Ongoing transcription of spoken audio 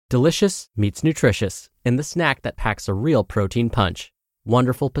Delicious meets nutritious in the snack that packs a real protein punch.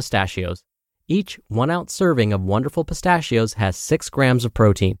 Wonderful Pistachios. Each 1-ounce serving of Wonderful Pistachios has 6 grams of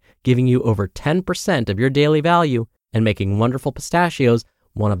protein, giving you over 10% of your daily value and making Wonderful Pistachios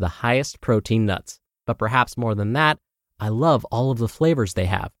one of the highest protein nuts. But perhaps more than that, I love all of the flavors they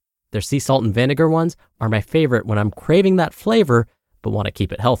have. Their sea salt and vinegar ones are my favorite when I'm craving that flavor but want to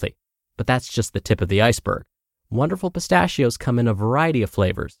keep it healthy. But that's just the tip of the iceberg. Wonderful Pistachios come in a variety of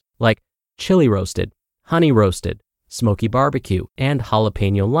flavors, like chili roasted, honey roasted, smoky barbecue, and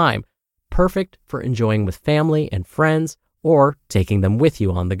jalapeno lime, perfect for enjoying with family and friends or taking them with you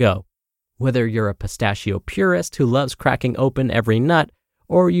on the go. Whether you're a pistachio purist who loves cracking open every nut,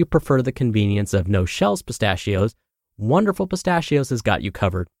 or you prefer the convenience of no-shells pistachios, Wonderful Pistachios has got you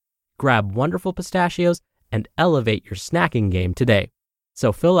covered. Grab Wonderful Pistachios and elevate your snacking game today.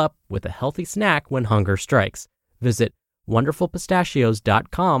 So fill up with a healthy snack when hunger strikes. Visit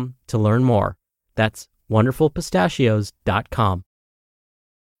wonderfulpistachios.com to learn more. That's wonderfulpistachios.com.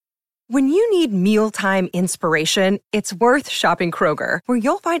 When you need mealtime inspiration, it's worth shopping Kroger, where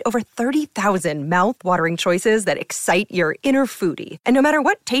you'll find over 30,000 mouth-watering choices that excite your inner foodie. And no matter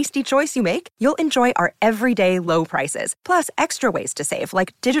what tasty choice you make, you'll enjoy our everyday low prices, plus extra ways to save,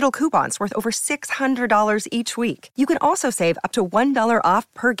 like digital coupons worth over $600 each week. You can also save up to $1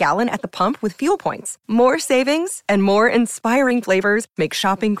 off per gallon at the pump with fuel points. More savings and more inspiring flavors make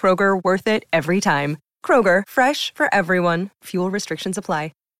shopping Kroger worth it every time. Kroger, fresh for everyone. Fuel restrictions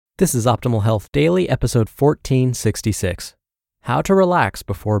apply. This is Optimal Health Daily, episode 1466. How to Relax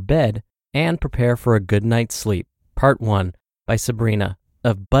Before Bed and Prepare for a Good Night's Sleep, Part 1, by Sabrina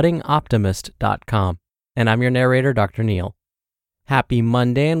of buddingoptimist.com. And I'm your narrator, Dr. Neil. Happy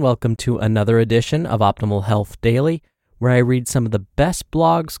Monday and welcome to another edition of Optimal Health Daily, where I read some of the best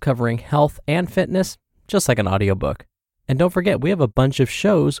blogs covering health and fitness, just like an audiobook. And don't forget, we have a bunch of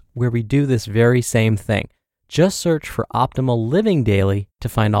shows where we do this very same thing. Just search for Optimal Living Daily to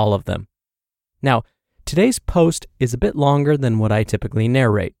find all of them. Now, today's post is a bit longer than what I typically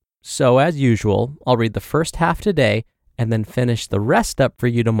narrate. So as usual, I'll read the first half today and then finish the rest up for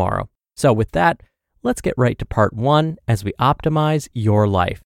you tomorrow. So with that, let's get right to part 1 as we optimize your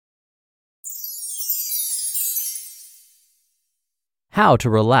life. How to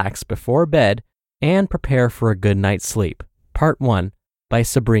Relax Before Bed and Prepare for a Good Night's Sleep, Part 1, by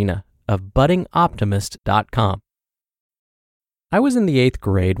Sabrina of buddingoptimist.com. I was in the 8th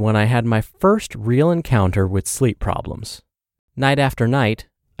grade when I had my first real encounter with sleep problems. Night after night,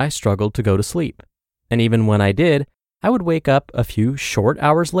 I struggled to go to sleep. And even when I did, I would wake up a few short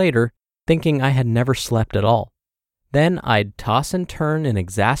hours later thinking I had never slept at all. Then I'd toss and turn in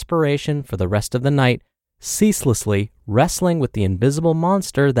exasperation for the rest of the night, ceaselessly wrestling with the invisible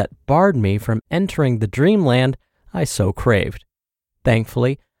monster that barred me from entering the dreamland I so craved.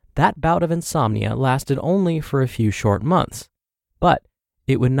 Thankfully, that bout of insomnia lasted only for a few short months, but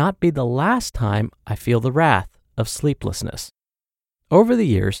it would not be the last time I feel the wrath of sleeplessness. Over the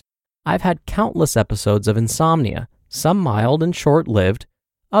years, I've had countless episodes of insomnia, some mild and short-lived,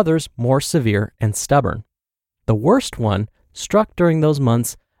 others more severe and stubborn. The worst one struck during those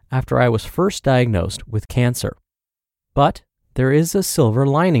months after I was first diagnosed with cancer. But there is a silver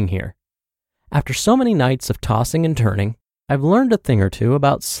lining here. After so many nights of tossing and turning, I've learned a thing or two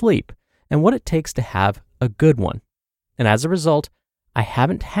about sleep and what it takes to have a good one. And as a result, I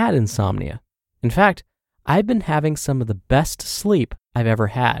haven't had insomnia. In fact, I've been having some of the best sleep I've ever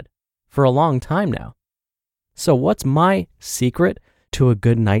had for a long time now. So what's my secret to a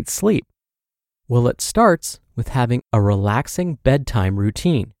good night's sleep? Well, it starts with having a relaxing bedtime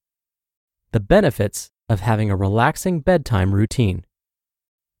routine. The benefits of having a relaxing bedtime routine.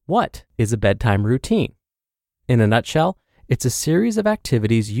 What is a bedtime routine? In a nutshell, it's a series of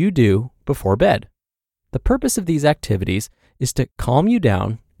activities you do before bed. The purpose of these activities is to calm you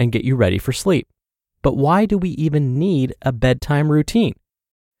down and get you ready for sleep. But why do we even need a bedtime routine?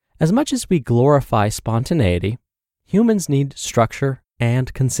 As much as we glorify spontaneity, humans need structure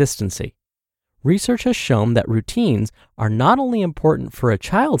and consistency. Research has shown that routines are not only important for a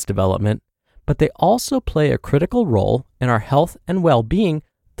child's development, but they also play a critical role in our health and well-being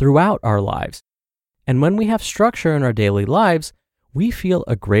throughout our lives. And when we have structure in our daily lives, we feel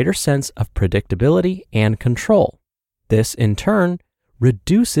a greater sense of predictability and control. This, in turn,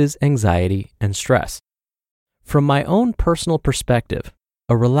 reduces anxiety and stress. From my own personal perspective,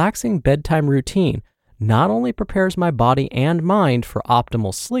 a relaxing bedtime routine not only prepares my body and mind for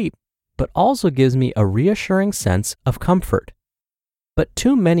optimal sleep, but also gives me a reassuring sense of comfort. But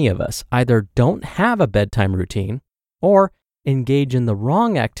too many of us either don't have a bedtime routine or engage in the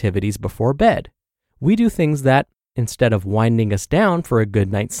wrong activities before bed. We do things that, instead of winding us down for a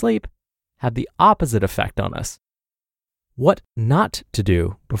good night's sleep, have the opposite effect on us. What not to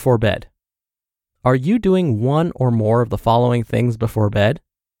do before bed. Are you doing one or more of the following things before bed?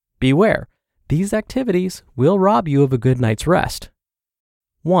 Beware, these activities will rob you of a good night's rest.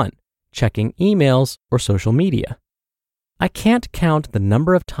 1. Checking emails or social media. I can't count the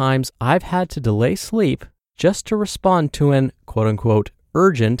number of times I've had to delay sleep just to respond to an quote-unquote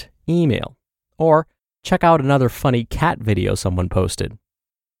urgent email, or check out another funny cat video someone posted.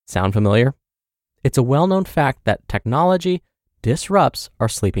 Sound familiar? It's a well-known fact that technology disrupts our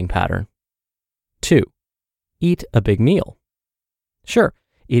sleeping pattern. 2. Eat a big meal. Sure,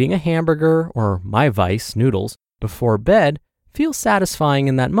 eating a hamburger or my vice, noodles, before bed feels satisfying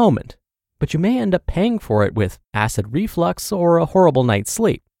in that moment, but you may end up paying for it with acid reflux or a horrible night's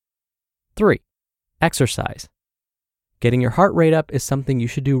sleep. 3. Exercise. Getting your heart rate up is something you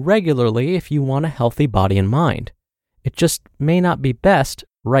should do regularly if you want a healthy body and mind. It just may not be best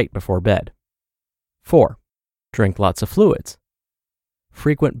right before bed. 4. Drink lots of fluids.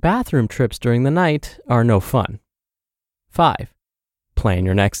 Frequent bathroom trips during the night are no fun. 5. Plan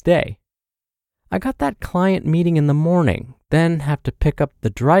your next day. I got that client meeting in the morning, then have to pick up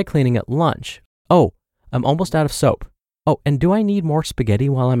the dry cleaning at lunch. Oh, I'm almost out of soap. Oh, and do I need more spaghetti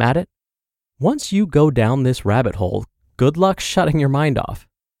while I'm at it? Once you go down this rabbit hole, good luck shutting your mind off.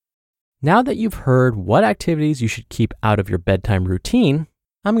 Now that you've heard what activities you should keep out of your bedtime routine,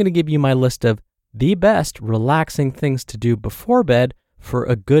 I'm going to give you my list of the best relaxing things to do before bed for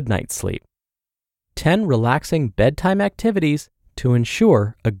a good night's sleep. 10 relaxing bedtime activities to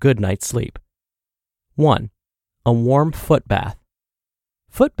ensure a good night's sleep. 1. A warm foot bath.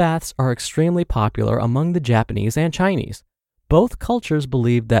 Foot baths are extremely popular among the Japanese and Chinese. Both cultures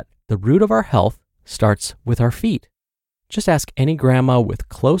believe that the root of our health starts with our feet. Just ask any grandma with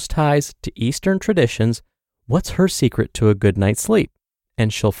close ties to Eastern traditions what's her secret to a good night's sleep,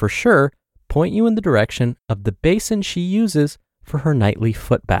 and she'll for sure point you in the direction of the basin she uses for her nightly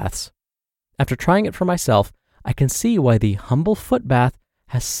foot baths. After trying it for myself, I can see why the humble foot bath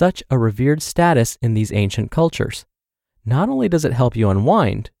has such a revered status in these ancient cultures. Not only does it help you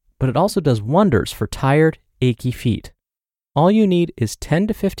unwind, but it also does wonders for tired, achy feet. All you need is 10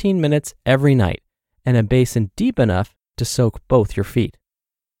 to 15 minutes every night and a basin deep enough to soak both your feet.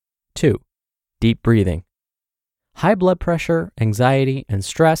 2. Deep breathing. High blood pressure, anxiety, and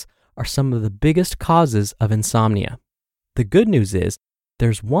stress are some of the biggest causes of insomnia. The good news is,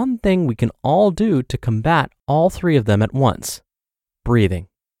 there's one thing we can all do to combat all three of them at once: breathing.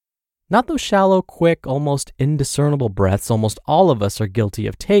 Not those shallow, quick, almost indiscernible breaths almost all of us are guilty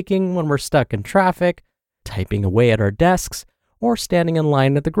of taking when we're stuck in traffic, typing away at our desks, or standing in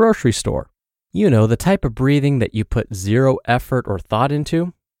line at the grocery store. You know, the type of breathing that you put zero effort or thought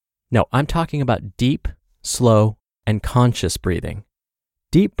into. No, I'm talking about deep, slow, and conscious breathing.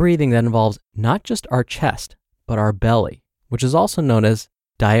 Deep breathing that involves not just our chest, but our belly, which is also known as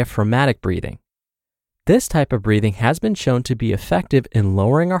diaphragmatic breathing. This type of breathing has been shown to be effective in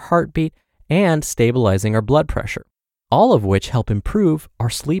lowering our heartbeat and stabilizing our blood pressure, all of which help improve our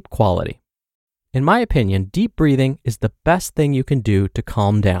sleep quality. In my opinion, deep breathing is the best thing you can do to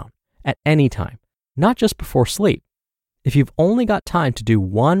calm down at any time, not just before sleep. If you've only got time to do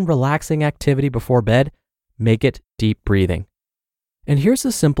one relaxing activity before bed, make it deep breathing. And here's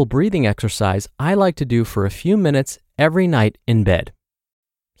a simple breathing exercise I like to do for a few minutes every night in bed.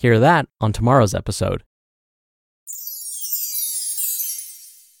 Hear that on tomorrow's episode.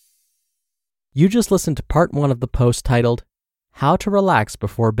 You just listened to part 1 of the post titled, How to Relax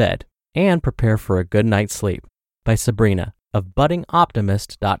Before Bed and Prepare for a Good Night's Sleep by Sabrina of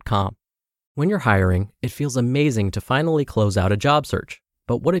buddingoptimist.com. When you're hiring, it feels amazing to finally close out a job search.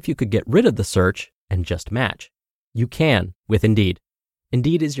 But what if you could get rid of the search and just match? You can with Indeed.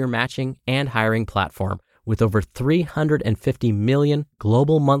 Indeed is your matching and hiring platform with over 350 million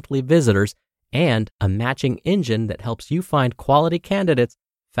global monthly visitors and a matching engine that helps you find quality candidates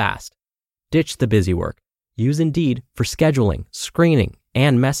fast. Ditch the busy work. Use Indeed for scheduling, screening,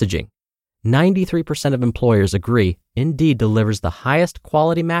 and messaging. 93% of employers agree Indeed delivers the highest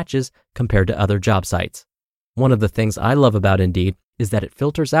quality matches compared to other job sites. One of the things I love about Indeed is that it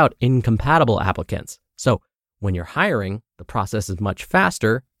filters out incompatible applicants. So when you're hiring, the process is much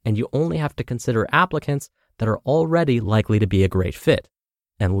faster and you only have to consider applicants that are already likely to be a great fit.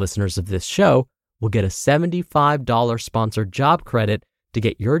 And listeners of this show will get a $75 sponsored job credit to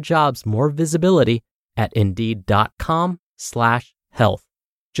get your jobs more visibility at Indeed.com/health.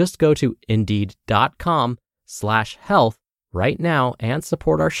 Just go to Indeed.com/health right now and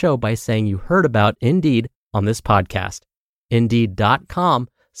support our show by saying you heard about Indeed on this podcast.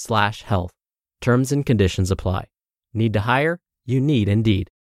 Indeed.com/health. Terms and conditions apply. Need to hire? You need Indeed.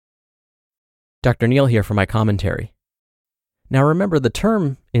 Dr. Neal here for my commentary. Now remember, the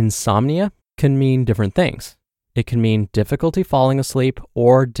term insomnia can mean different things. It can mean difficulty falling asleep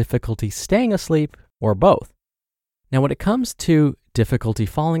or difficulty staying asleep or both. Now when it comes to difficulty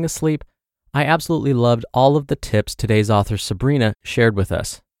falling asleep, I absolutely loved all of the tips today's author Sabrina shared with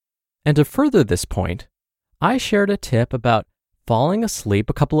us. And to further this point, I shared a tip about falling asleep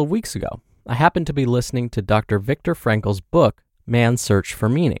a couple of weeks ago. I happened to be listening to Dr. Viktor Frankl's book, Man's Search for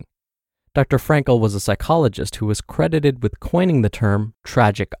Meaning. Dr. Frankl was a psychologist who was credited with coining the term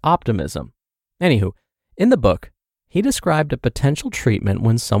tragic optimism. Anywho, in the book, he described a potential treatment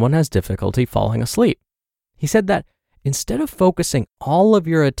when someone has difficulty falling asleep. He said that instead of focusing all of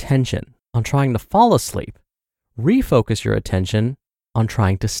your attention on trying to fall asleep, refocus your attention on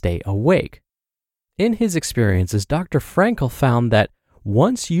trying to stay awake. In his experiences, Dr. Frankl found that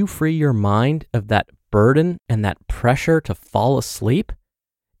once you free your mind of that burden and that pressure to fall asleep,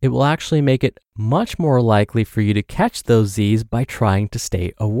 it will actually make it much more likely for you to catch those Z's by trying to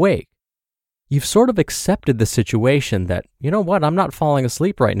stay awake. You've sort of accepted the situation that, you know what, I'm not falling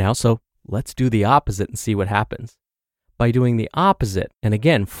asleep right now, so let's do the opposite and see what happens. By doing the opposite, and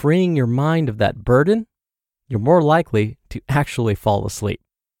again, freeing your mind of that burden, you're more likely to actually fall asleep.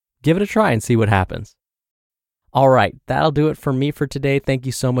 Give it a try and see what happens. All right, that'll do it for me for today. Thank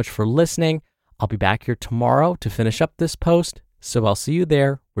you so much for listening. I'll be back here tomorrow to finish up this post, so I'll see you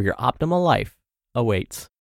there where your optimal life awaits.